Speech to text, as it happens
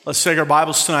Let's take our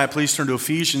Bibles tonight. Please turn to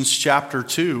Ephesians chapter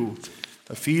 2.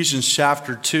 Ephesians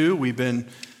chapter 2. We've been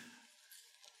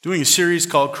doing a series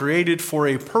called Created for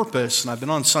a Purpose. And I've been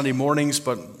on Sunday mornings,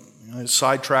 but I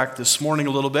sidetracked this morning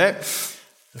a little bit.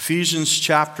 Ephesians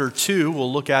chapter 2.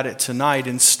 We'll look at it tonight.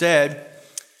 Instead,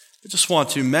 I just want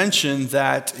to mention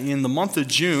that in the month of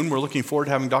June, we're looking forward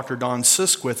to having Dr. Don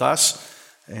Sisk with us.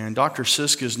 And Dr.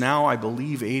 Sisk is now, I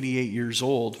believe, 88 years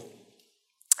old.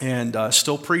 And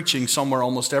still preaching somewhere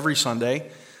almost every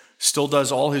Sunday, still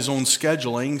does all his own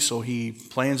scheduling, so he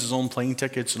plans his own plane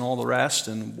tickets and all the rest,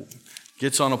 and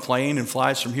gets on a plane and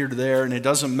flies from here to there, and it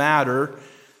doesn't matter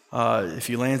if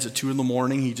he lands at 2 in the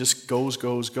morning, he just goes,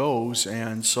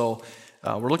 and so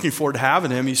we're looking forward to having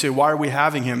him. You say, why are we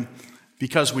having him?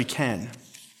 Because we can.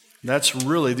 That's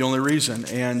really the only reason,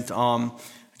 and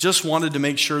just wanted to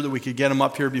make sure that we could get him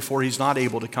up here before he's not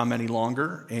able to come any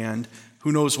longer, and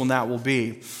who knows when that will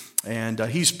be. And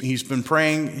he's been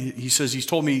praying. He says he's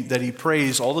told me that he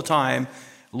prays all the time,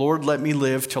 Lord, let me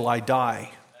live till I die.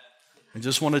 I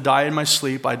just want to die in my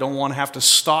sleep. I don't want to have to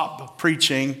stop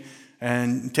preaching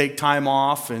and take time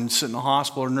off and sit in the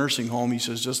hospital or nursing home. He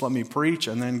says, just let me preach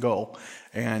and then go.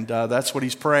 And that's what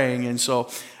he's praying. And so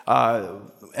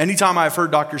anytime I've heard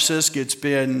Dr. Sisk, it's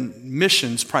been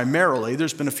missions primarily.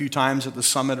 There's been a few times at the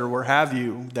summit or where have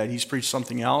you that he's preached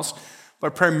something else,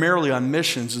 but primarily on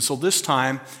missions. And so this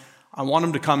time, I want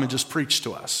him to come and just preach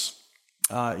to us.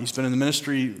 He's been in the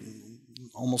ministry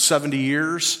almost 70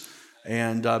 years,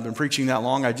 and I've been preaching that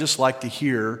long. I just like to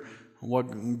hear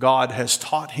what God has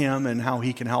taught him and how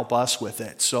he can help us with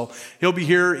it. So he'll be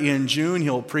here in June.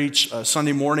 He'll preach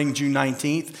Sunday morning, June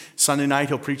 19th. Sunday night,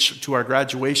 he'll preach to our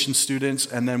graduation students,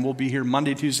 and then we'll be here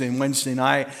Monday, Tuesday, and Wednesday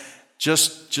night,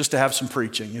 just to have some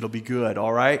preaching. It'll be good,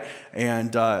 all right?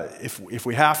 And if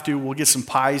we have to, we'll get some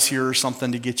pies here or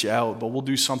something to get you out, but we'll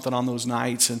do something on those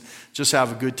nights and just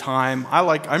have a good time. I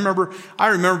remember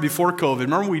before COVID,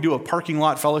 remember we do a parking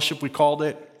lot fellowship, we called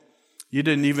it? You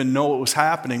didn't even know what was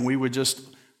happening. We would just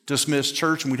dismiss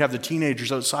church and we'd have the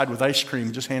teenagers outside with ice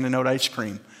cream, just handing out ice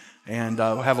cream, and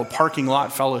have a parking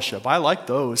lot fellowship. I like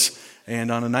those.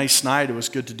 And on a nice night, it was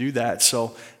good to do that.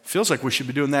 So it feels like we should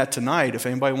be doing that tonight if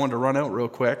anybody wanted to run out real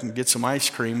quick and get some ice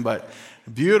cream. But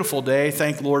beautiful day.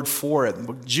 Thank the Lord for it.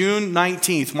 June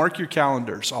 19th, mark your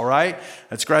calendars, all right?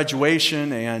 That's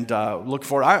graduation, and look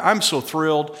forward. I'm so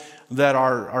thrilled that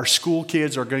our school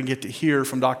kids are going to get to hear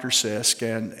from Dr. Sisk.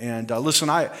 And listen,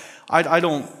 I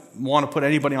don't want to put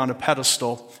anybody on a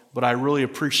pedestal, but I really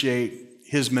appreciate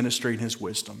his ministry and his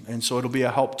wisdom. And so it'll be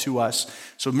a help to us.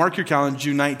 So mark your calendar,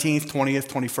 June 19th, 20th,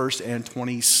 21st, and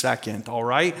 22nd, all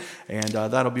right? And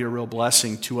that'll be a real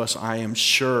blessing to us, I am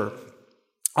sure.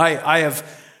 I have,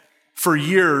 for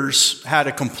years, had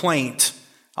a complaint.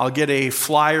 I'll get a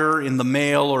flyer in the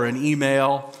mail or an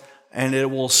email, and it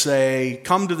will say,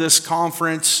 come to this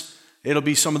conference. It'll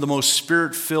be some of the most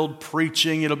spirit-filled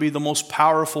preaching. It'll be the most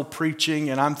powerful preaching.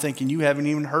 And I'm thinking, you haven't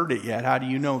even heard it yet. How do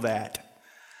you know that?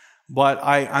 But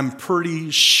I'm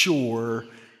pretty sure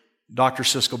Dr.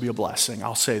 Sisk will be a blessing.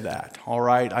 I'll say that, all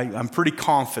right? I'm pretty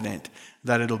confident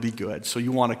that it'll be good. So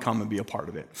you want to come and be a part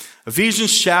of it.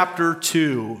 Ephesians chapter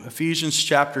 2. Ephesians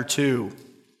chapter 2.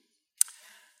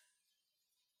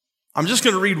 I'm just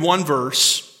going to read one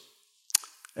verse.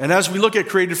 And as we look at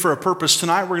created for a purpose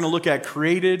tonight, we're going to look at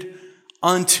created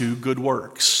unto good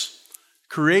works.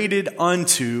 Created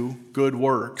unto good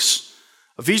works.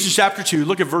 Ephesians chapter 2,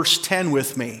 look at verse 10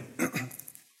 with me.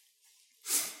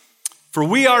 For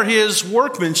we are his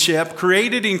workmanship,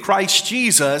 created in Christ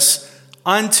Jesus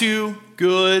unto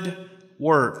good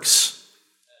works,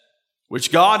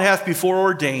 which God hath before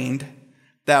ordained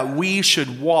that we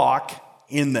should walk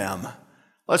in them.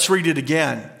 Let's read it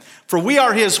again. For we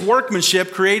are his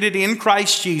workmanship, created in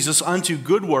Christ Jesus unto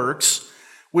good works,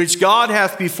 which God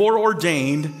hath before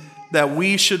ordained that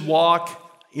we should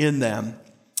walk in them.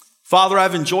 Father,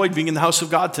 I've enjoyed being in the house of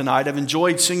God tonight. I've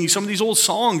enjoyed singing some of these old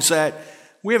songs that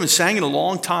we haven't sang in a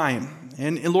long time.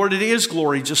 And Lord, it is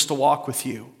glory just to walk with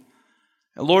you.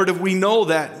 And Lord, if we know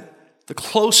that the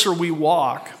closer we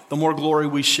walk, the more glory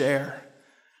we share,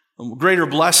 the greater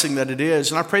blessing that it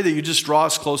is. And I pray that you just draw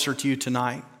us closer to you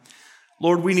tonight.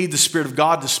 Lord, we need the Spirit of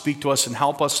God to speak to us and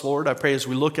help us, Lord. I pray as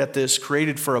we look at this,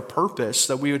 created for a purpose,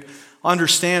 that we would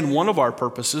understand one of our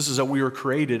purposes is that we were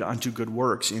created unto good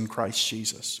works in Christ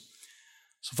Jesus.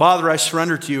 So, Father, I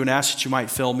surrender to you and ask that you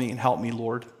might fill me and help me,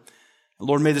 Lord. And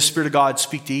Lord, may the Spirit of God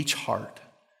speak to each heart.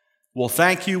 We'll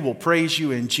thank you, we'll praise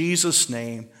you in Jesus'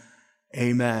 name.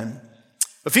 Amen.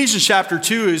 Ephesians chapter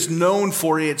 2 is known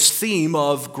for its theme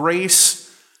of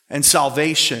grace and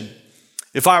salvation.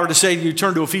 If I were to say to you,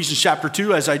 turn to Ephesians chapter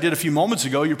 2, as I did a few moments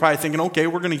ago, you're probably thinking, okay,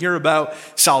 we're going to hear about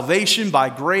salvation by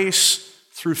grace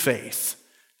through faith.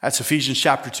 That's Ephesians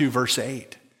chapter 2, verse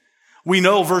 8. We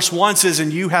know verse 1 says,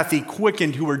 and you hath he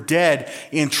quickened who were dead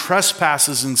in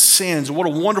trespasses and sins. What a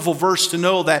wonderful verse to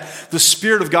know that the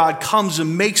Spirit of God comes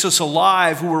and makes us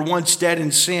alive who were once dead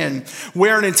in sin.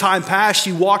 Wherein in time past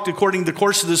ye walked according to the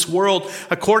course of this world,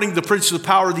 according to the prince of the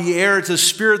power of the air, it's the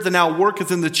spirit that now worketh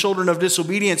in the children of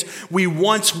disobedience. We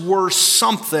once were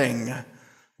something.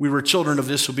 We were children of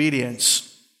disobedience.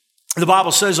 The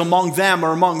Bible says, among them,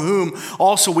 or among whom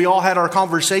also we all had our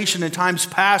conversation in times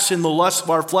past in the lust of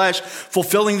our flesh,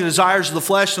 fulfilling the desires of the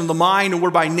flesh and the mind, and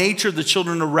were by nature the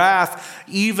children of wrath,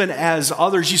 even as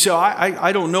others. You say,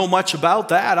 I don't know much about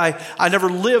that. I never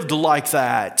lived like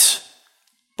that.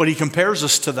 But he compares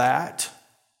us to that.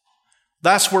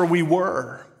 That's where we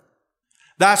were.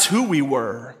 That's who we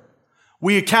were.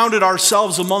 We accounted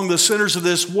ourselves among the sinners of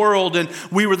this world, and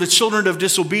we were the children of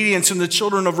disobedience and the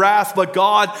children of wrath. But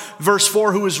God, verse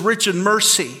 4, who is rich in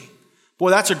mercy.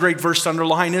 Boy, that's a great verse to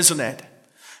underline, isn't it?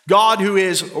 God who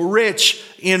is rich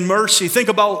in mercy. Think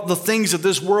about the things that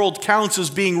this world counts as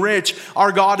being rich.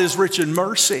 Our God is rich in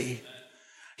mercy.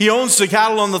 He owns the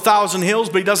cattle on the 1,000 hills,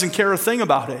 but he doesn't care a thing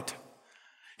about it.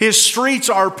 His streets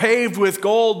are paved with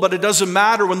gold, but it doesn't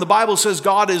matter. When the Bible says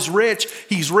God is rich,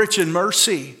 he's rich in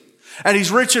mercy. And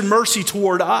he's rich in mercy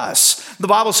toward us. The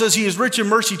Bible says he is rich in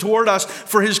mercy toward us,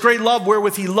 for his great love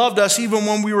wherewith he loved us, even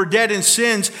when we were dead in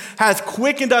sins, hath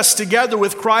quickened us together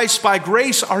with Christ. By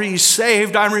grace are ye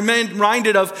saved. I'm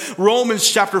reminded of Romans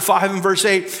chapter 5 and verse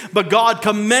 8. But God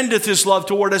commendeth his love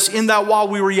toward us, in that while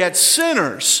we were yet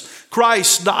sinners,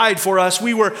 Christ died for us.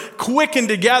 We were quickened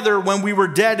together when we were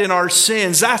dead in our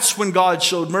sins. That's when God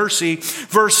showed mercy.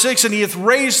 Verse 6, and he hath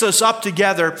raised us up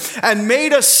together and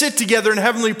made us sit together in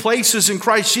heavenly places in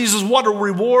Christ Jesus. What a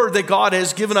reward that God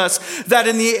has given us, that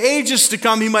in the ages to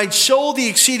come he might show the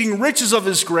exceeding riches of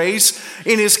his grace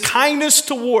in his kindness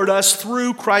toward us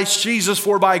through Christ Jesus.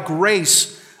 For by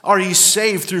grace are ye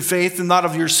saved through faith, and not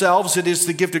of yourselves. It is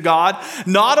the gift of God,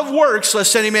 not of works,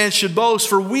 lest any man should boast.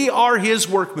 For we are his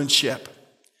workmanship,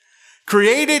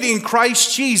 created in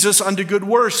Christ Jesus unto good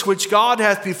works, which God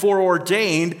hath before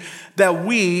ordained that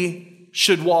we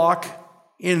should walk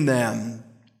in them.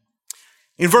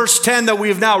 In verse 10 that we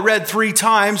have now read 3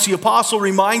 times, the apostle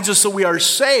reminds us that we are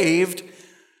saved.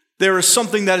 There is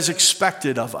something that is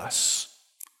expected of us.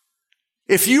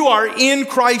 If you are in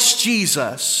Christ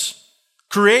Jesus,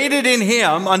 created in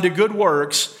him unto good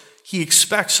works, he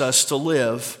expects us to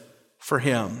live for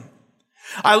him.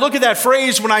 I look at that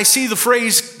phrase when I see the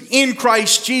phrase in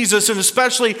Christ Jesus, and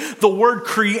especially the word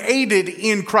created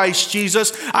in Christ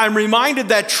Jesus. I'm reminded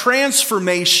that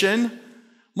transformation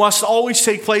must always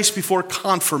take place before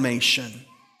confirmation.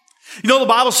 You know, the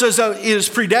Bible says that it is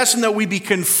predestined that we be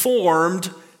conformed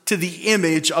to the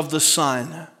image of the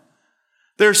Son.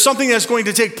 There's something that's going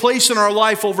to take place in our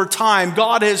life over time.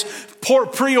 God has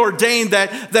preordained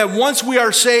that once we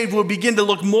are saved, we'll begin to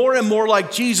look more and more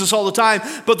like Jesus all the time.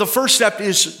 But the first step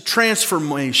is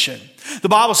transformation. The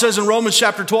Bible says in Romans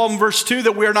chapter 12 and verse 2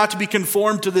 that we are not to be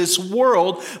conformed to this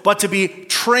world, but to be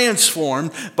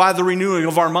transformed by the renewing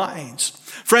of our minds.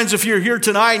 Friends, if you're here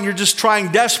tonight and you're just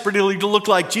trying desperately to look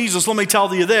like Jesus, let me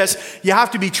tell you this: you have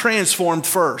to be transformed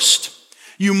first.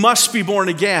 You must be born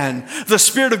again. The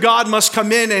Spirit of God must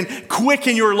come in and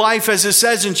quicken your life, as it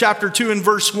says in chapter 2 and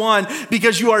verse 1,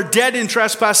 because you are dead in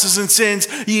trespasses and sins.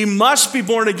 You must be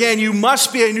born again. You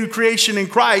must be a new creation in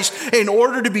Christ in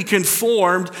order to be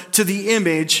conformed to the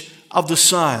image of the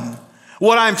Son.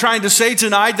 What I'm trying to say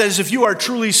tonight is if you are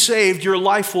truly saved, your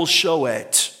life will show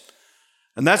it.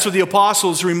 And that's what the apostle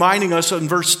is reminding us in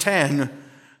verse 10,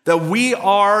 that we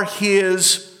are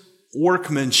his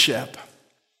workmanship.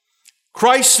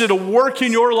 Christ did a work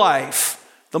in your life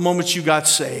the moment you got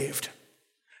saved.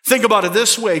 Think about it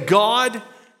this way: God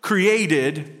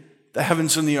created the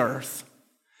heavens and the earth.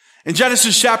 In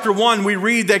Genesis chapter 1, we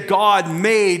read that God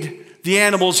made the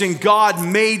animals, and God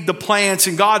made the plants,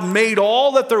 and God made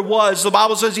all that there was. The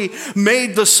Bible says he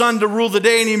made the sun to rule the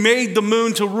day, and he made the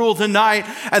moon to rule the night.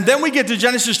 And then we get to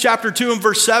Genesis chapter 2 and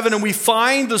verse 7, and we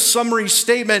find the summary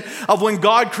statement of when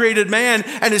God created man.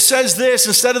 And it says this: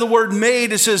 instead of the word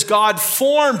made, it says God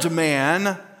formed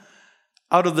man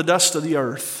out of the dust of the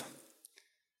earth.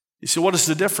 You see, what is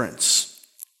the difference?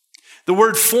 The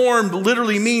word formed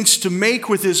literally means to make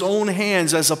with his own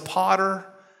hands, as a potter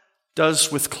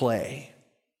does with clay.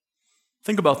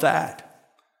 Think about that.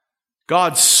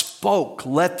 God spoke,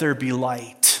 let there be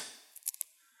light.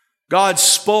 God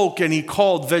spoke and he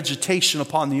called vegetation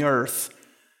upon the earth.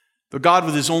 But God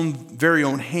with his own very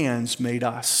own hands made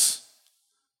us.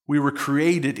 We were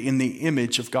created in the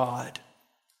image of God.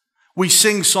 We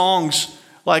sing songs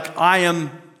like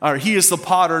He is the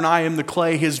potter and I am the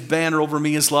clay. His banner over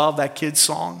me is love, that kid's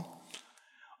song.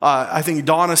 I think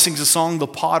Donna sings a song, The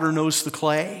Potter Knows the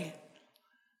Clay,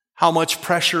 how much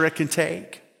pressure it can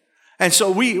take. And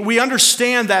so we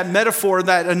understand that metaphor,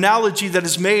 that analogy that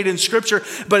is made in Scripture,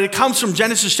 but it comes from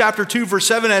Genesis chapter 2, verse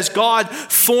 7. As God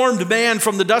formed man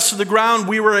from the dust of the ground,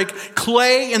 we were like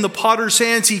clay in the potter's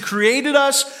hands. He created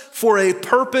us for a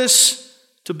purpose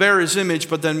to bear his image,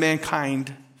 but then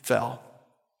mankind fell.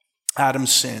 Adam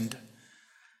sinned.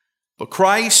 But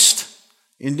Christ,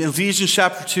 in Ephesians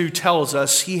chapter 2, tells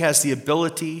us he has the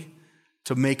ability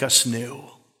to make us new.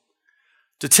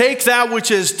 To take that which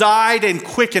has died and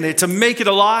quicken it, to make it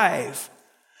alive.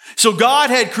 So God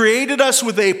had created us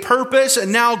with a purpose,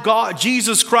 and now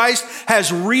Jesus Christ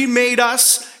has remade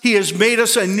us. He has made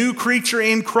us a new creature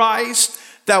in Christ,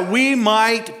 that we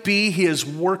might be his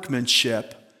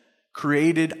workmanship,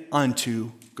 created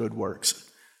unto good works.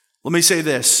 Let me say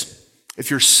this. If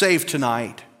you're saved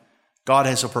tonight, God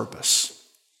has a purpose,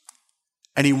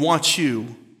 and he wants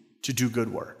you to do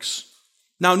good works.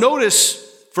 Now notice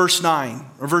verse 9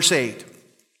 or verse 8.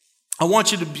 I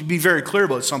want you to be very clear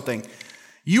about something.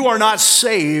 You are not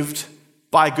saved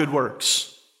by good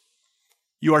works.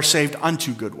 You are saved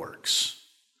unto good works.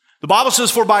 The Bible says,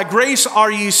 for by grace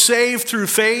are ye saved through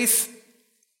faith.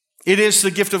 It is the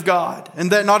gift of God.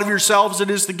 And that not of yourselves, it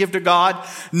is the gift of God.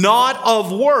 Not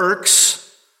of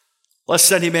works,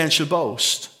 lest any man should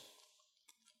boast.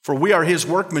 For we are his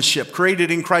workmanship, created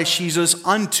in Christ Jesus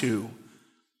unto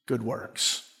good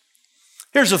works.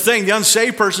 Here's the thing, the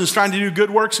unsaved person is trying to do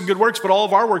good works, but all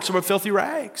of our works are but filthy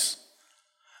rags.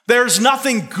 There's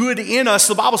nothing good in us.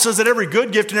 The Bible says that every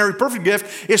good gift and every perfect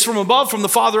gift is from above, from the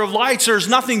Father of lights. There's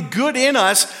nothing good in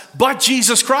us but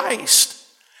Jesus Christ.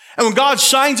 And when God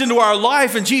shines into our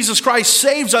life and Jesus Christ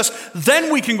saves us,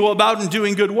 then we can go about and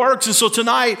doing good works. And so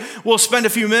tonight we'll spend a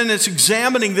few minutes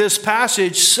examining this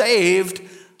passage, saved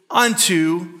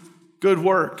unto good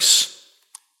works.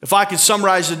 If I could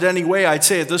summarize it any way, I'd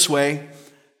say it this way.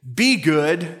 Be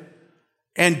good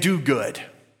and do good.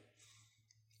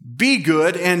 Be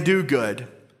good and do good.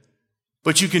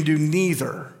 But you can do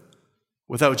neither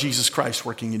without Jesus Christ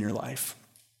working in your life.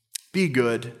 Be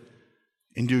good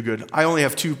and do good. I only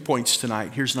have 2 points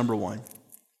tonight. Here's number 1.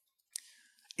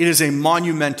 It is a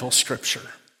monumental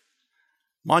scripture.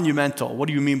 Monumental. What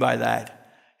do you mean by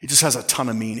that? It just has a ton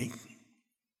of meaning.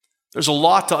 There's a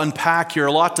lot to unpack here,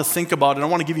 a lot to think about, and I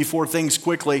want to give you 4 things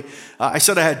quickly. I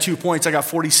said I had 2 points. I got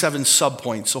 47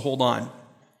 subpoints, so hold on.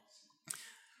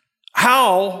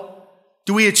 How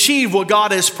do we achieve what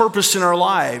God has purposed in our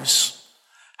lives?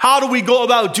 How do we go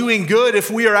about doing good if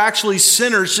we are actually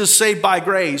sinners just saved by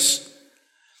grace?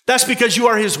 That's because you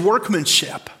are his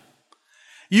workmanship.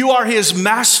 You are his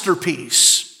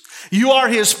masterpiece. You are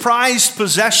his prized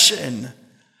possession.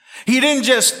 He didn't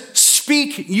just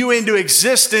speak you into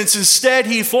existence. Instead,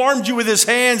 he formed you with his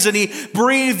hands and he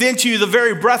breathed into you the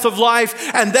very breath of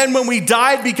life. And then when we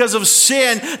died because of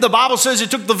sin, the Bible says it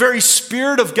took the very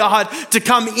Spirit of God to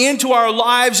come into our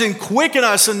lives and quicken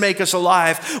us and make us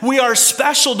alive. We are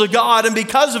special to God, and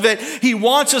because of it, he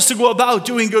wants us to go about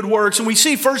doing good works. And we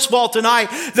see, first of all,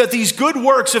 tonight that these good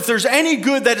works, if there's any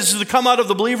good that is to come out of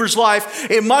the believer's life,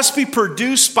 it must be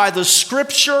produced by the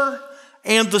Scripture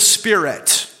and the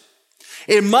Spirit.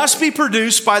 It must be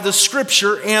produced by the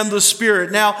Scripture and the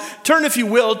Spirit. Now, turn, if you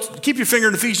will, keep your finger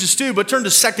in Ephesians 2, but turn to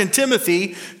 2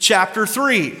 Timothy chapter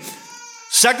 3.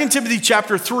 2 Timothy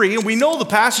chapter 3, and we know the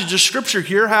passage of Scripture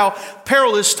here, how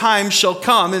perilous times shall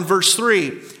come in verse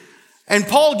 3. And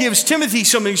Paul gives Timothy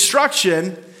some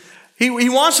instruction. He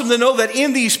wants him to know that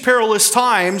in these perilous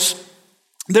times,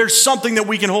 there's something that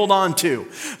we can hold on to.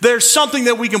 There's something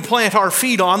that we can plant our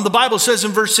feet on. The Bible says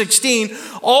in verse 16,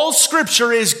 all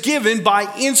Scripture is given by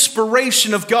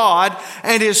inspiration of God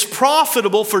and is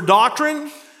profitable for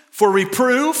doctrine, for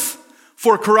reproof,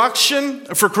 for correction,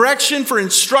 for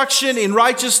instruction in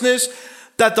righteousness,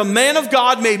 that the man of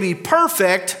God may be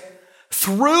perfect,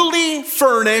 thoroughly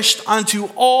furnished unto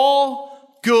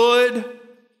all good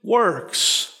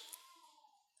works.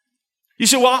 You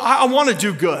say, well, I want to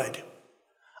do good.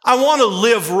 I want to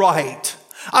live right.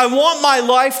 I want my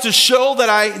life to show that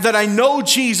I know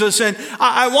Jesus, and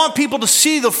I want people to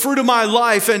see the fruit of my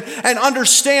life and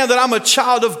understand that I'm a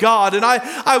child of God. And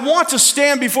I want to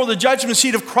stand before the judgment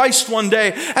seat of Christ one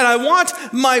day. And I want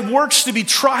my works to be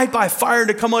tried by fire and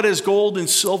to come out as gold and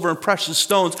silver and precious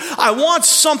stones. I want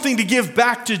something to give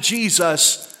back to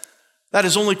Jesus that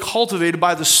is only cultivated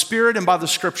by the Spirit and by the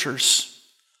Scriptures.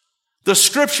 The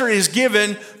scripture is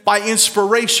given by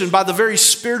inspiration, by the very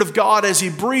Spirit of God as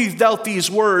he breathed out these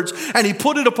words and he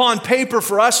put it upon paper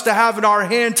for us to have in our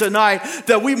hand tonight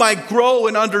that we might grow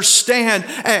and understand.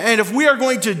 And if we are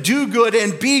going to do good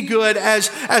and be good,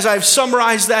 as I've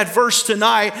summarized that verse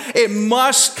tonight, it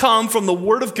must come from the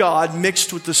Word of God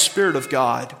mixed with the Spirit of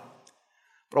God.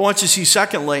 But I want you to see,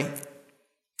 secondly,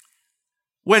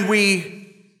 when we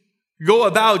go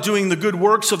about doing the good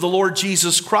works of the Lord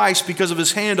Jesus Christ because of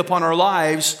his hand upon our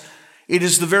lives, it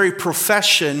is the very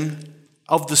profession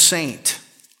of the saint.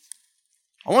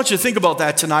 I want you to think about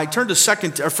that tonight. Turn to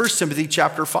 1 Timothy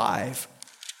chapter 5.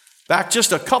 Back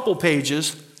just a couple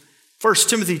pages, 1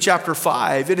 Timothy chapter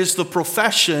 5. It is the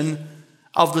profession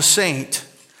of the saint.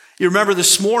 You remember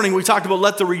this morning we talked about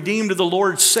let the redeemed of the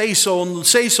Lord say so, and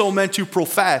say so meant to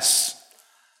profess.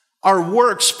 Our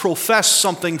works profess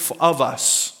something of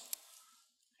us.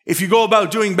 If you go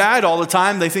about doing bad all the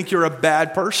time, they think you're a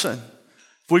bad person.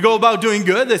 If we go about doing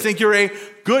good, they think you're a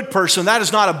good person. That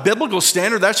is not a biblical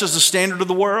standard. That's just the standard of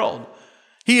the world.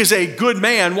 He is a good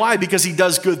man. Why? Because he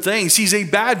does good things. He's a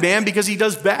bad man because he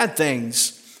does bad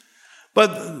things. But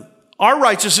our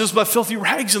righteousness is but filthy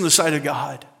rags in the sight of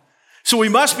God. So we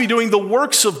must be doing the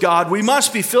works of God. We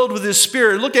must be filled with his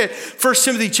Spirit. Look at 1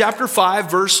 Timothy chapter 5,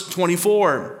 verse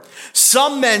 24.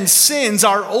 Some men's sins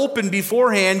are open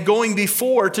beforehand, going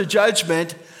before to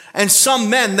judgment, and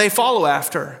some men they follow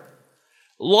after.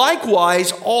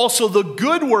 Likewise, also the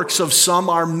good works of some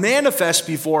are manifest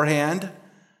beforehand,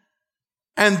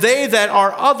 and they that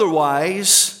are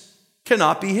otherwise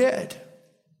cannot be hid.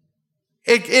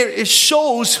 It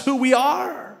shows who we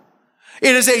are.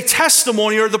 It is a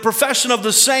testimony or the profession of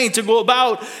the saint to go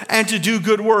about and to do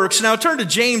good works. Now turn to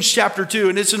James chapter 2,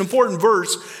 and it's an important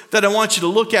verse that I want you to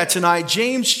look at tonight.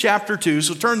 James chapter 2,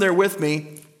 so turn there with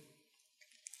me.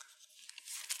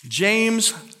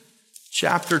 James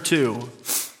chapter 2.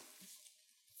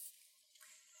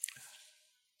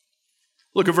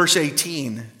 Look at verse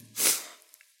 18.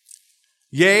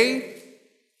 Yea,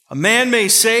 a man may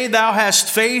say, thou hast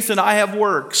faith and I have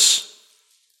works.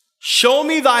 Show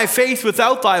me thy faith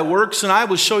without thy works, and I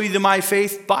will show you my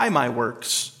faith by my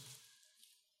works.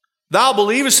 Thou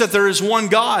believest that there is one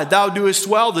God, thou doest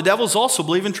well. The devils also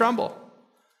believe and tremble.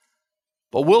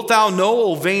 But wilt thou know,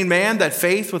 O vain man, that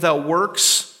faith without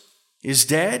works is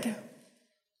dead?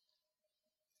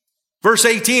 Verse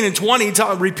 18 and 20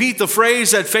 repeat the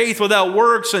phrase that faith without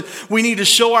works, and we need to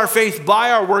show our faith by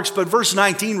our works, but verse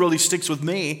 19 really sticks with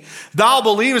me. Thou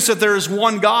believest that there is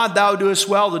one God, thou doest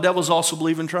well. The devils also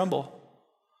believe and tremble.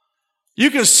 You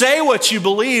can say what you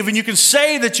believe, and you can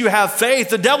say that you have faith.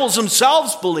 The devils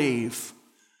themselves believe.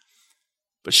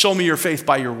 But show me your faith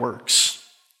by your works.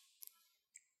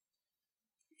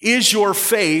 Is your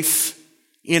faith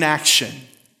in action?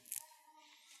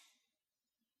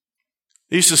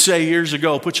 They used to say years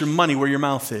ago, put your money where your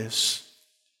mouth is.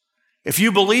 If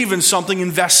you believe in something,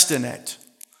 invest in it.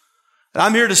 And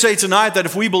I'm here to say tonight that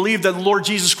if we believe that the Lord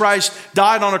Jesus Christ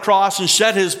died on a cross and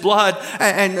shed his blood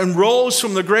and rose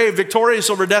from the grave victorious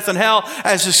over death and hell,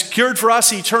 has secured for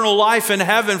us eternal life in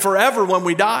heaven forever when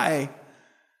we die,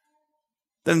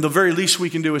 then the very least we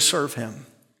can do is serve him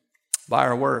by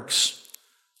our works.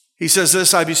 He says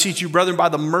this, I beseech you, brethren, by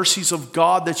the mercies of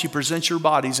God, that you present your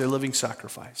bodies a living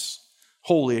sacrifice,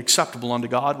 holy, acceptable unto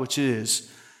God, which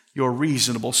is your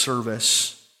reasonable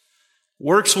service.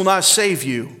 Works will not save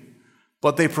you,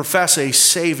 but they profess a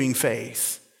saving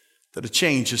faith that a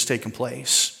change has taken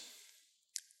place.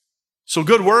 So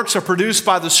good works are produced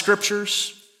by the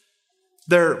scriptures.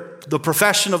 They're the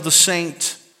profession of the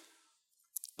saint,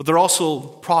 but they're also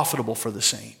profitable for the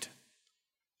saint.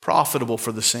 Profitable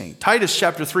for the saint. Titus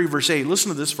chapter 3, verse 8. Listen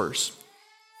to this verse.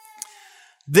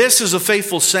 This is a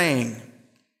faithful saying,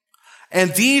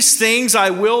 and these things I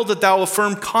will that thou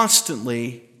affirm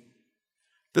constantly,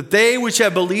 that they which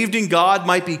have believed in God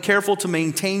might be careful to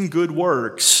maintain good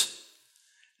works.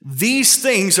 These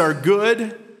things are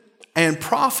good and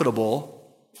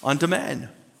profitable unto men.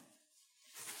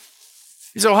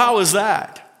 So how is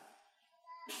that?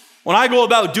 When I go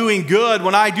about doing good,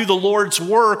 when I do the Lord's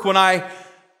work, when I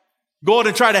go out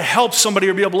and try to help somebody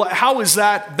or be able to, how is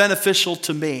that beneficial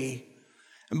to me?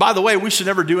 And by the way, we should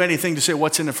never do anything to say,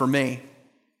 what's in it for me?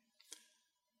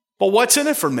 But what's in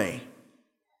it for me?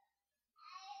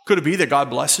 Could it be that God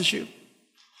blesses you?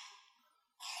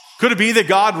 Could it be that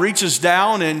God reaches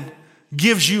down and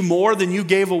gives you more than you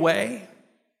gave away?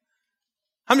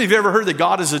 How many of you ever heard that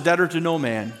God is a debtor to no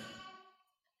man?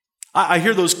 I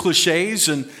hear those cliches,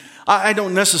 and I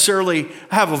don't necessarily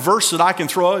have a verse that I can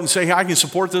throw out and say, I can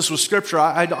support this with scripture.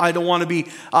 I don't want to be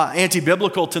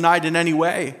anti-biblical tonight in any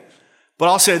way. But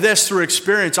I'll say this, through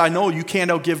experience, I know you can't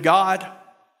outgive God.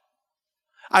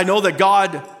 I know that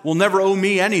God will never owe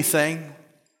me anything.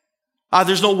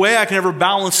 There's no way I can ever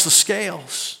balance the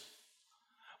scales.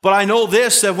 But I know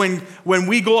this, that when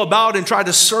we go about and try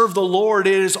to serve the Lord,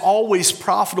 it is always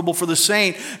profitable for the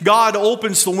saint. God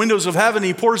opens the windows of heaven,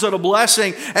 He pours out a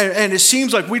blessing, and it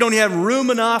seems like we don't have room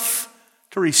enough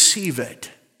to receive it.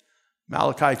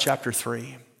 Malachi chapter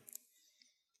 3.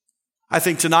 I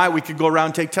think tonight we could go around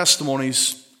and take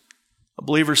testimonies of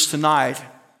believers tonight.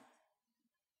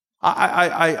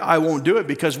 I won't do it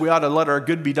because we ought to let our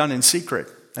good be done in secret.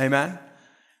 Amen?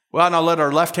 We ought not let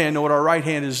our left hand know what our right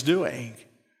hand is doing.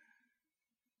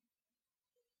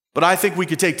 But I think we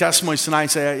could take testimonies tonight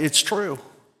and say, it's true.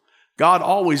 God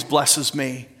always blesses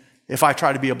me if I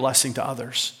try to be a blessing to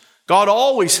others. God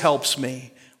always helps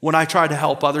me when I try to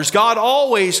help others. God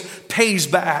always pays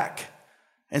back,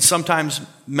 and sometimes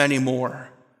many more.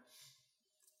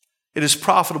 It is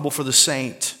profitable for the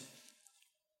saint.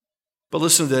 But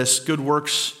listen to this, good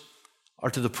works are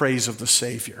to the praise of the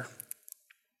Savior.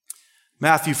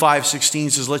 Matthew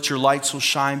 5:16 says, let your light so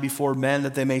shine before men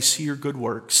that they may see your good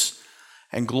works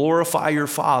and glorify your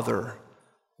Father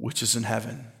which is in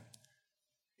heaven.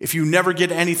 If you never get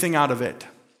anything out of it,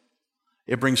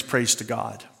 it brings praise to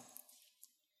God.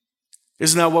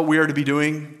 Isn't that what we are to be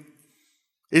doing?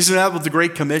 Isn't that what the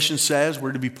Great Commission says?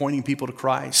 We're to be pointing people to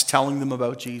Christ, telling them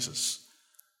about Jesus.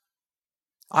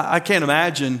 I can't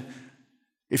imagine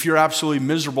if you're absolutely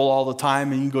miserable all the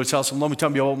time and you go tell someone, let me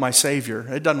tell you about my Savior.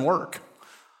 It doesn't work.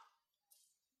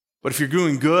 But if you're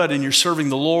doing good and you're serving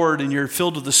the Lord and you're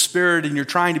filled with the Spirit and you're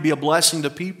trying to be a blessing to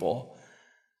people,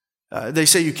 they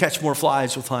say you catch more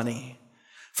flies with honey.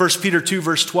 1 Peter 2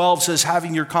 verse 12 says,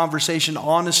 having your conversation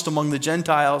honest among the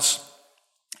Gentiles,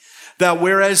 that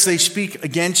whereas they speak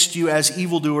against you as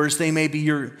evildoers, they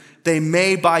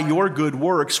may by your good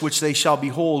works, which they shall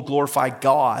behold, glorify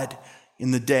God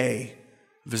in the day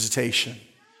of visitation.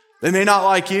 They may not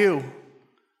like you,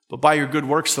 but by your good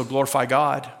works, they'll glorify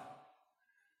God.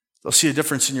 They'll see a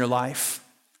difference in your life.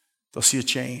 They'll see a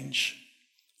change.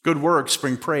 Good works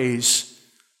bring praise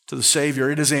to the Savior.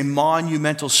 It is a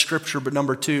monumental scripture, but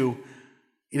number 2,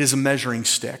 it is a measuring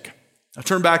stick. Now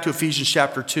turn back to Ephesians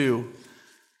chapter 2.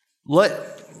 Let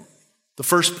the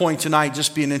first point tonight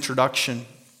just be an introduction.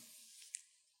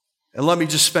 And let me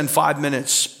just spend 5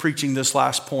 minutes preaching this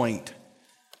last point.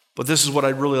 But this is what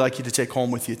I'd really like you to take home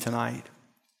with you tonight.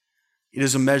 It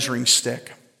is a measuring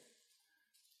stick.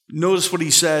 Notice what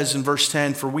he says in verse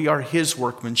 10, for we are his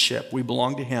workmanship. We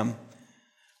belong to him.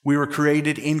 We were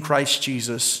created in Christ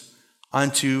Jesus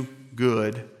unto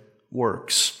good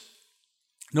works.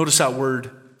 Notice that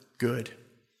word good.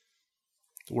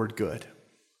 The word good.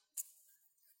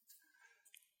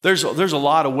 There's a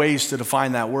lot of ways to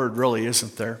define that word, really,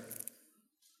 isn't there?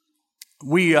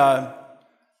 My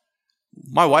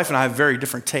wife and I have very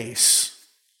different tastes.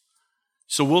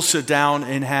 So we'll sit down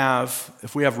and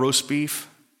if we have roast beef,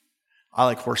 I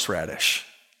like horseradish.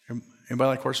 Anybody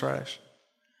like horseradish?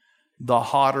 The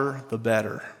hotter, the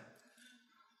better.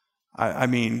 I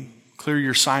mean, clear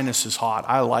your sinus is hot.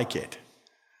 I like it.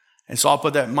 And so I'll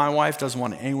put that, my wife doesn't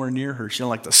want it anywhere near her. She doesn't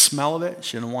like the smell of it.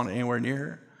 She doesn't want it anywhere near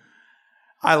her.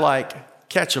 I like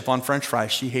ketchup on French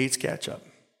fries. She hates ketchup.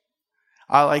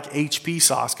 I like HP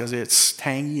sauce because it's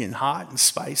tangy and hot and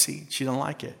spicy. She doesn't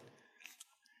like it.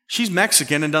 She's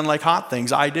Mexican and doesn't like hot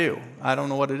things. I do. I don't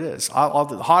know what it is. The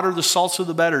hotter the salsa,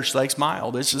 the better. She likes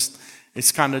mild.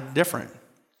 It's kind of different.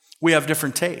 We have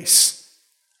different tastes.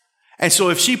 And so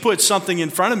if she puts something in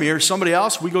front of me or somebody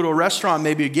else, we go to a restaurant,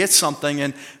 maybe get something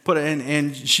and put it in,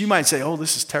 and she might say, oh,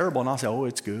 this is terrible. And I'll say, oh,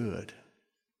 it's good.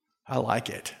 I like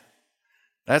it.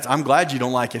 I'm glad you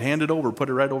don't like it. Hand it over. Put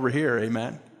it right over here.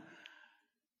 Amen.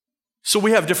 So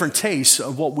we have different tastes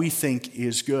of what we think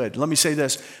is good. Let me say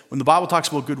this. When the Bible talks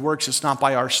about good works, it's not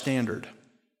by our standard.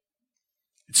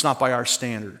 It's not by our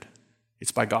standard.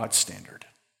 It's by God's standard.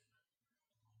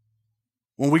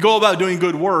 When we go about doing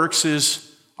good works,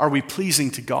 are we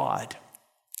pleasing to God?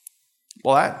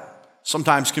 Well, that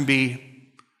sometimes can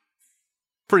be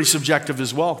pretty subjective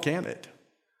as well, can't it?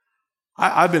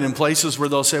 I've been in places where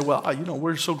they'll say, well,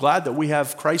 we're so glad that we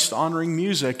have Christ-honoring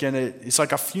music, and it's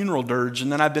like a funeral dirge.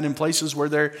 And then I've been in places where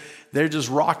they're just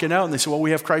rocking out, and they say, well,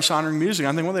 we have Christ-honoring music.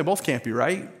 I'm thinking, well, they both can't be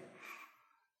right.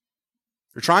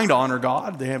 They're trying to honor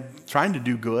God. They're trying to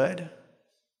do good.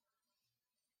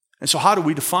 And so how do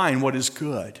we define what is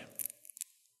good?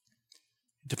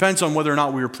 It depends on whether or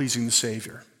not we are pleasing the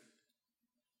Savior.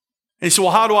 And you say,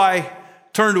 well, how do I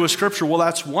turn to a scripture? Well,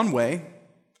 that's one way.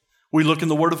 We look in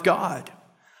the Word of God.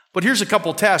 But here's a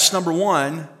couple tests. Number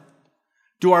one,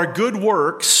 do our good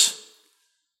works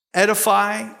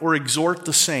edify or exhort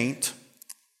the saint?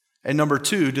 And number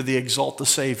two, do they exalt the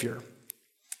Savior?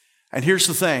 And here's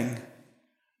the thing.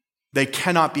 They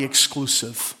cannot be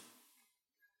exclusive.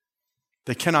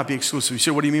 They cannot be exclusive. You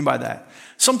say, what do you mean by that?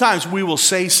 Sometimes we will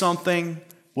say something,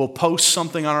 we'll post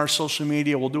something on our social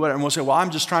media, we'll do it, and we'll say, well,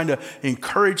 I'm just trying to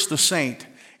encourage the saint.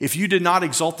 If you did not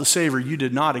exalt the Savior, you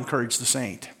did not encourage the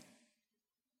saint.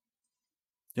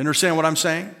 You understand what I'm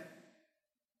saying?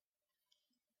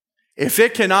 If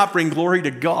it cannot bring glory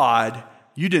to God,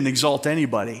 you didn't exalt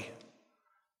anybody.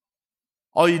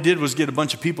 All you did was get a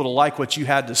bunch of people to like what you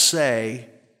had to say,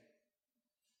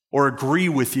 or agree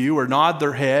with you, or nod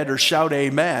their head, or shout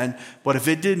amen. But if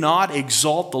it did not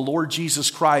exalt the Lord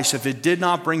Jesus Christ, if it did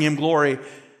not bring him glory,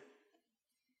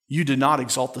 you did not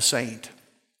exalt the saint.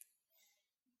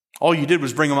 All you did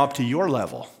was bring him up to your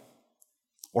level,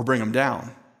 or bring him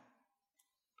down.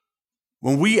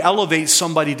 When we elevate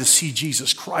somebody to see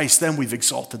Jesus Christ, then we've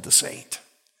exalted the saint.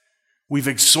 We've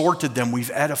exhorted them,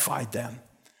 we've edified them.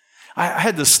 I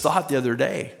had this thought the other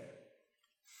day.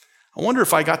 I wonder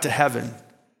if I got to heaven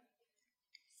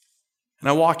and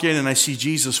I walk in and I see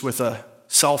Jesus with a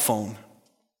cell phone.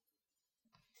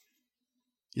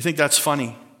 You think that's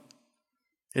funny?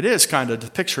 It is kind of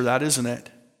to picture that, isn't it?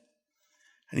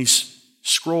 And he's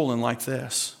scrolling like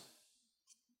this.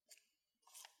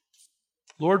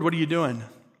 Lord, what are you doing?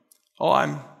 Oh,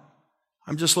 I'm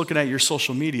just looking at your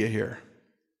social media here.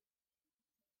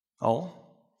 Oh?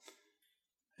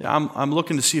 Yeah, I'm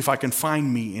looking to see if I can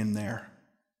find me in there.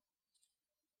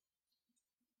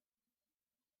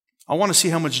 I want to see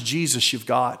how much Jesus you've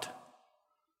got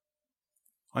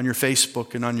on your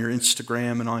Facebook and on your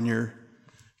Instagram and on your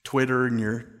Twitter and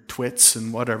your twits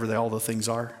and whatever all the things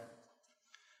are.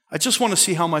 I just want to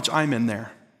see how much I'm in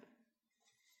there.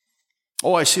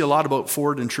 Oh, I see a lot about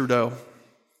Ford and Trudeau.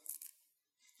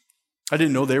 I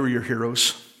didn't know they were your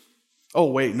heroes.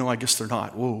 Oh, wait, no, I guess they're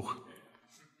not. Whoa.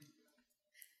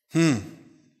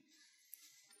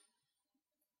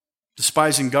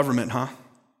 Despising government, huh?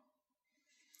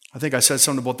 I think I said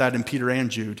something about that in Peter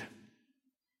and Jude.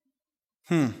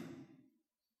 Let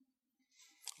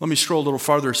me scroll a little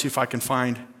farther, see if I can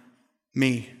find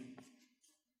me.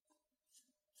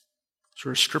 Is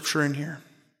there a scripture in here?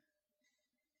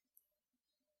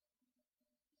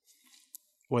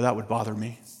 Boy, that would bother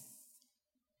me.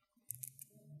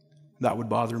 That would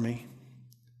bother me.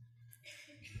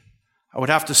 I would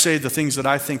have to say the things that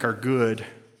I think are good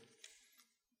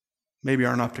maybe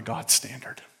aren't up to God's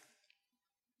standard.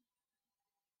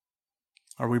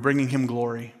 Are we bringing him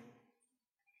glory?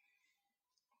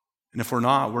 And if we're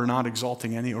not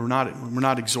exalting we're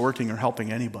not exhorting or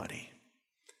helping anybody.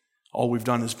 All we've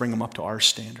done is bring them up to our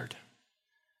standard.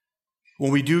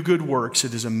 When we do good works,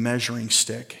 it is a measuring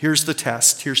stick. Here's the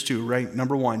test. Here's two, right?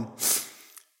 Number one,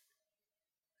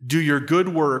 do your good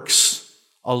works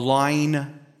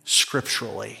align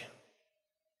scripturally?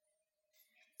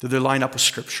 Do they line up with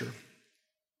Scripture?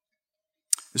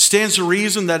 It stands to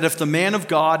reason that if the man of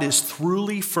God is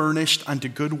truly furnished unto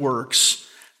good works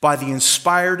by the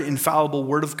inspired, infallible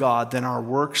Word of God, then our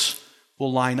works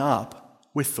will line up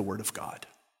with the Word of God.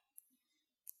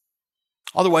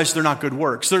 Otherwise, they're not good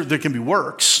works. There can be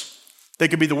works. They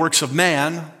can be the works of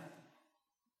man,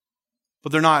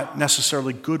 but they're not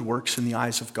necessarily good works in the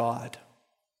eyes of God.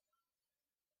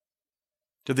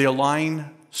 Do they align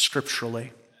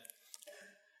scripturally?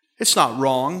 It's not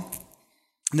wrong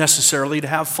necessarily to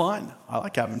have fun. I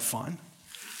like having fun.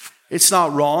 It's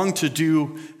not wrong to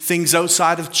do things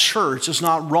outside of church. It's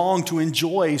not wrong to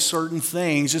enjoy certain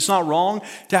things. It's not wrong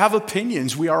to have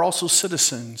opinions. We are also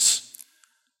citizens.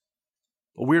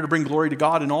 But we are to bring glory to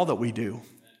God in all that we do.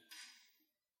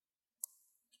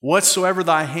 Whatsoever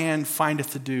thy hand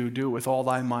findeth to do, do it with all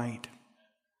thy might.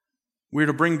 We are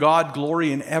to bring God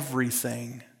glory in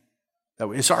everything.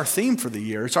 It's our theme for the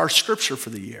year. It's our scripture for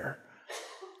the year.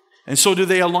 And so do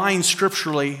they align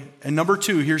scripturally? And number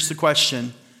two, here's the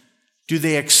question. Do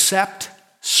they accept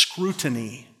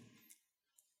scrutiny?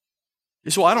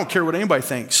 You say, well, I don't care what anybody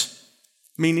thinks.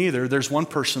 Me neither. There's one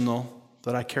person, though,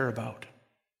 that I care about.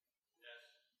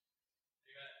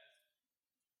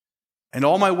 And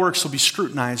all my works will be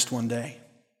scrutinized one day.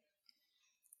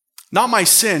 Not my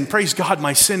sin. Praise God,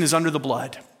 my sin is under the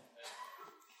blood.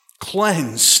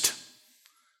 Cleansed.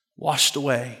 Washed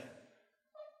away.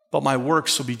 But my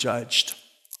works will be judged.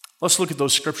 Let's look at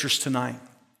those scriptures tonight.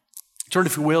 Turn,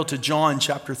 if you will, to John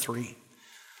chapter 3.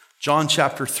 John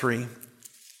chapter 3.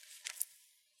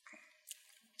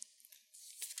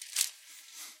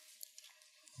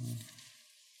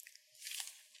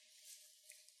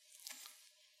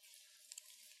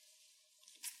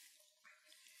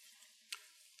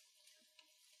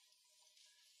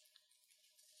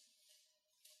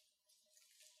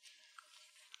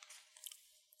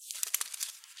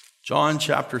 John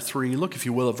chapter 3, look if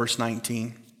you will at verse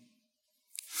 19.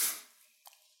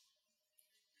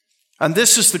 And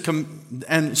this is the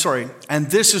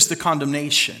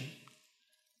condemnation,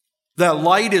 that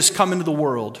light is come into the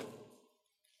world,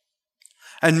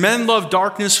 and men love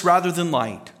darkness rather than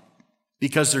light,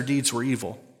 because their deeds were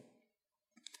evil.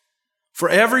 For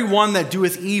every one that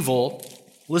doeth evil,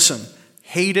 listen,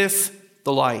 hateth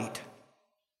the light,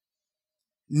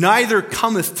 neither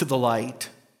cometh to the light,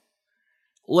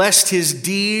 lest his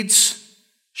deeds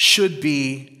should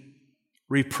be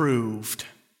reproved.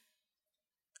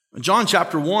 John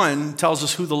chapter 1 tells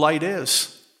us who the light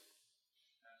is.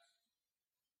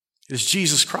 It is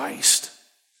Jesus Christ.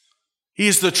 He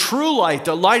is the true light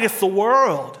that lighteth the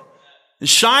world and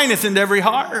shineth into every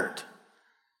heart.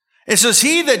 It says,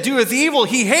 he that doeth evil,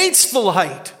 he hates the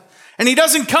light. And he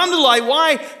doesn't come to light.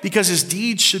 Why? Because his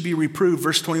deeds should be reproved.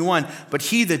 Verse 21, but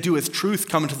he that doeth truth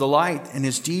come into the light, and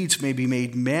his deeds may be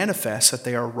made manifest, that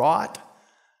they are wrought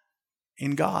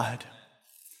in God.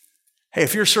 Hey,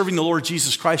 if you're serving the Lord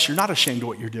Jesus Christ, you're not ashamed of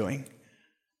what you're doing.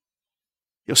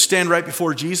 You'll stand right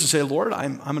before Jesus and say, Lord,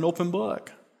 I'm an open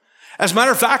book. As a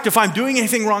matter of fact, if I'm doing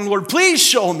anything wrong, Lord, please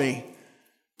show me.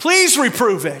 Please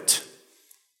reprove it,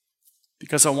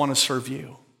 because I want to serve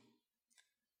you.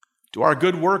 Do our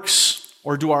good works,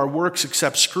 or do our works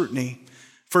accept scrutiny?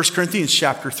 1 Corinthians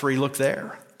chapter 3, look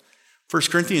there. 1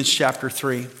 Corinthians chapter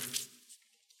 3.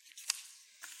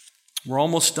 We're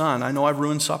almost done. I know I've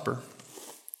ruined supper.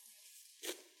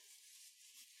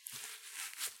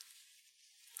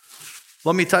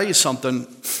 Let me tell you something.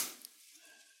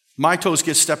 My toes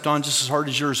get stepped on just as hard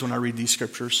as yours when I read these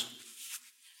scriptures.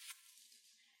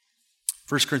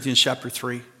 1 Corinthians chapter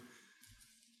 3,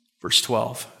 verse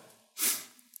 12.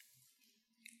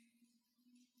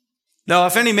 Now,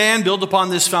 if any man build upon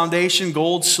this foundation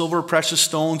gold, silver, precious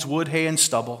stones, wood, hay, and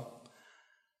stubble,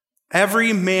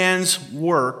 every man's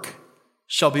work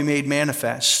shall be made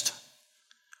manifest,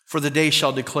 for the day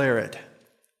shall declare it.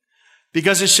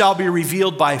 Because it shall be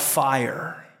revealed by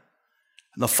fire.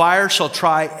 And the fire shall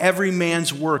try every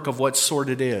man's work of what sort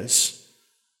it is.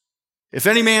 If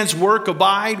any man's work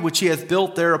abide, which he hath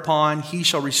built thereupon, he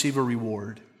shall receive a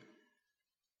reward.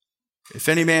 If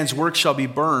any man's work shall be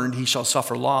burned, he shall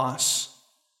suffer loss.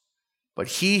 But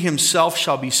he himself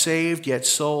shall be saved, yet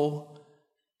so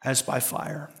as by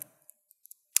fire.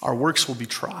 Our works will be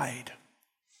tried.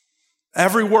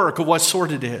 Every work of what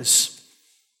sort it is.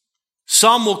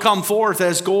 Some will come forth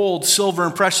as gold, silver,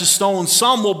 and precious stones.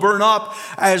 Some will burn up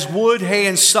as wood, hay,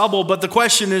 and stubble. But the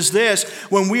question is this: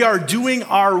 when we are doing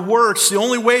our works, the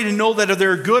only way to know that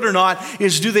they're good or not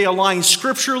is, do they align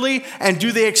scripturally and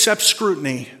do they accept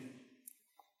scrutiny?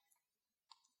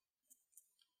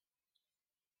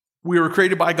 We were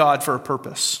created by God for a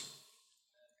purpose,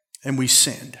 and we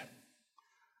sinned.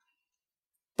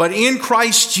 But in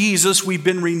Christ Jesus, we've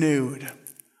been renewed.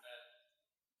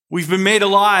 We've been made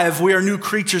alive. We are new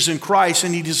creatures in Christ,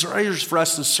 and he desires for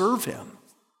us to serve him,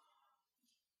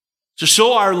 to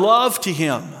show our love to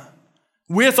him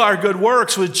with our good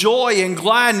works, with joy and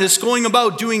gladness, going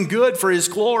about doing good for his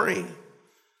glory.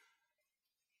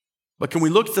 But can we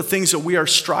look at the things that we are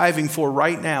striving for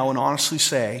right now and honestly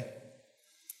say,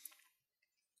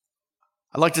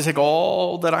 I'd like to take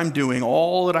all that I'm doing,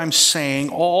 all that I'm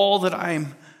saying, all that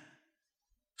I'm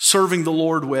serving the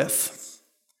Lord with,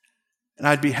 and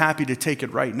I'd be happy to take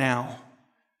it right now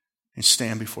and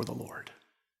stand before the Lord.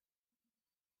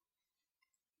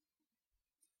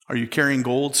 Are you carrying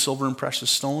gold, silver, and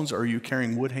precious stones, or are you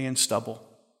carrying wood, hay, and stubble?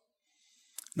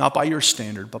 Not by your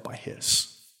standard, but by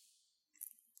his.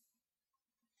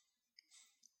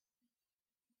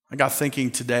 I got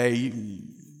thinking today,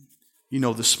 you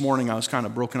know, this morning I was kind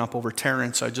of broken up over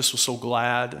Terrence. I just was so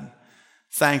glad and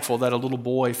thankful that a little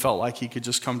boy felt like he could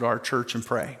just come to our church and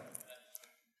pray.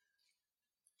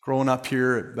 Growing up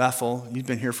here at Bethel, he's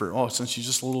been here since he's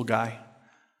just a little guy.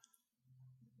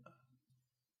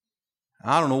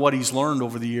 I don't know what he's learned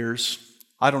over the years.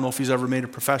 I don't know if he's ever made a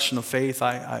profession of faith.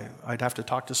 I'd have to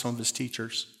talk to some of his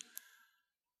teachers.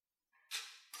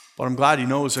 But I'm glad he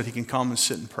knows that he can come and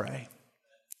sit and pray.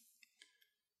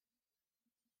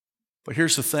 But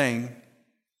here's the thing.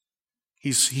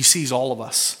 He sees all of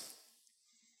us.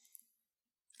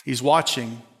 He's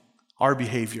watching our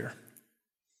behavior.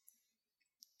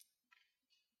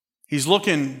 He's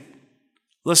looking,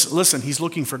 listen, he's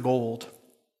looking for gold.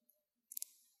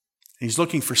 He's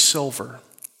looking for silver.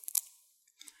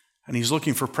 And he's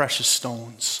looking for precious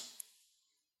stones.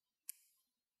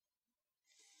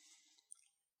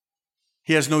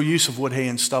 He has no use of wood, hay,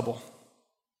 and stubble,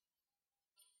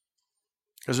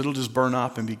 because it'll just burn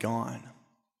up and be gone.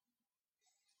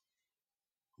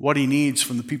 What he needs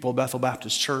from the people of Bethel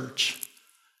Baptist Church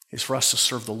is for us to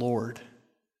serve the Lord,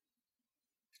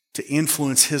 to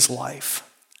influence his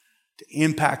life, to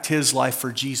impact his life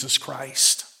for Jesus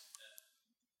Christ.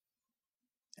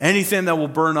 Anything that will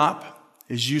burn up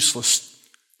is useless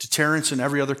to Terrence and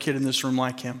every other kid in this room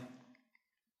like him.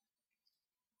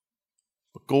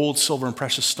 But gold, silver, and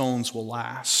precious stones will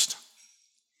last.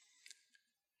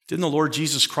 Didn't the Lord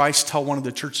Jesus Christ tell one of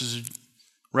the churches in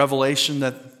Revelation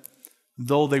that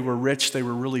though they were rich, they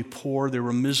were really poor, they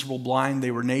were miserable, blind,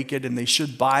 they were naked, and they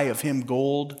should buy of him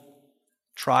gold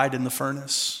tried in the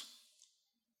furnace?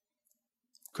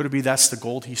 Could it be that's the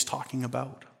gold he's talking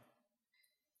about?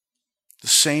 The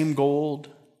same gold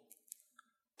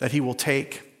that he will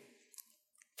take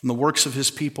from the works of his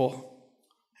people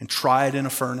and try it in a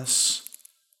furnace,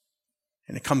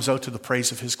 and it comes out to the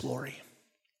praise of his glory.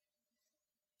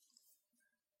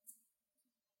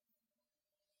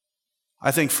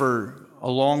 I think for a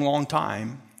long, long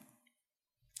time,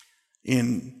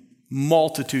 in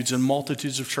multitudes and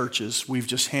multitudes of churches, we've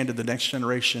just handed the next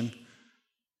generation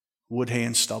wood, hay,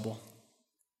 and stubble.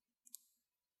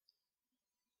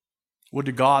 Would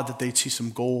to God that they'd see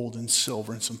some gold and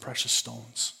silver and some precious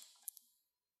stones.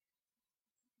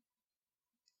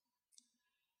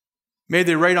 May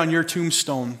they write on your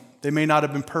tombstone, they may not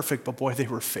have been perfect, but boy, they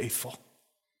were faithful.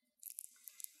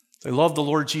 They loved the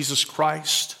Lord Jesus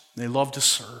Christ. They love to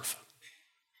serve.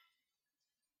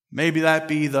 Maybe that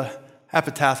be the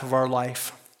epitaph of our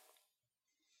life.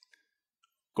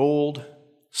 Gold,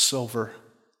 silver,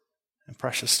 and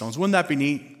precious stones. Wouldn't that be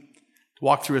neat? To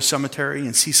walk through a cemetery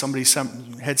and see somebody's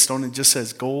headstone and it just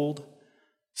says gold,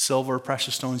 silver,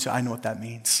 precious stones. I know what that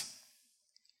means.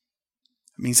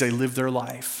 It means they live their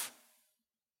life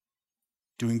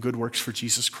doing good works for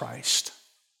Jesus Christ.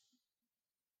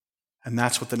 And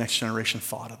that's what the next generation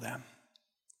thought of them.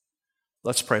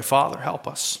 Let's pray. Father, help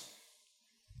us.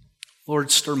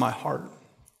 Lord, stir my heart.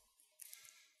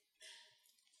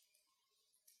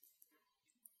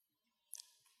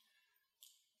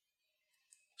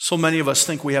 So many of us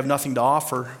think we have nothing to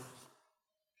offer,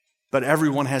 but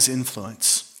everyone has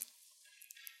influence.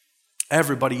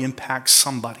 Everybody impacts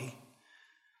somebody.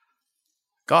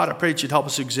 God, I pray that you'd help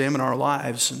us examine our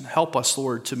lives and help us,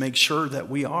 Lord, to make sure that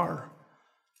we are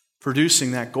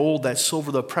producing that gold, that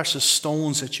silver, the precious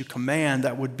stones that you command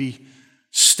that would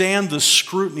stand the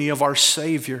scrutiny of our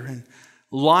Savior and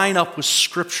line up with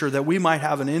Scripture that we might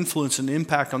have an influence and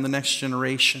impact on the next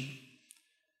generation.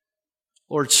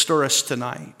 Lord, stir us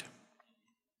tonight.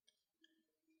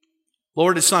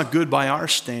 Lord, it's not good by our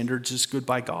standards, it's good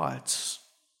by God's.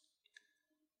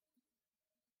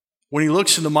 When he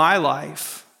looks into my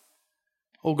life,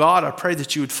 oh God, I pray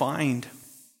that you would find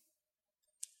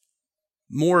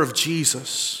more of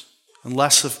Jesus and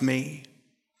less of me.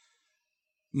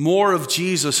 More of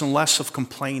Jesus and less of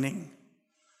complaining.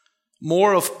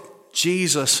 More of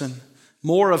Jesus and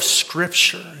more of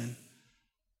Scripture and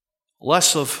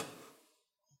less of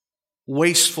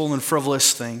wasteful and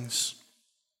frivolous things.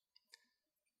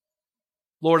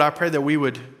 Lord, I pray that we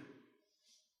would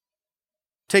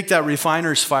take that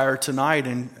refiner's fire tonight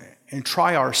and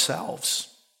try ourselves.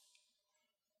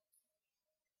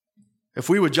 If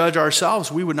we would judge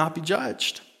ourselves, we would not be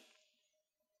judged.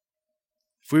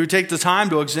 If we would take the time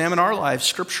to examine our lives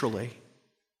scripturally.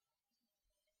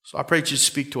 So I pray that you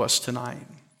speak to us tonight.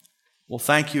 Well,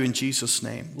 thank you in Jesus'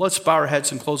 name. Let's bow our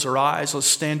heads and close our eyes. Let's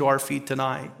stand to our feet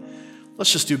tonight.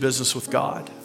 Let's just do business with God.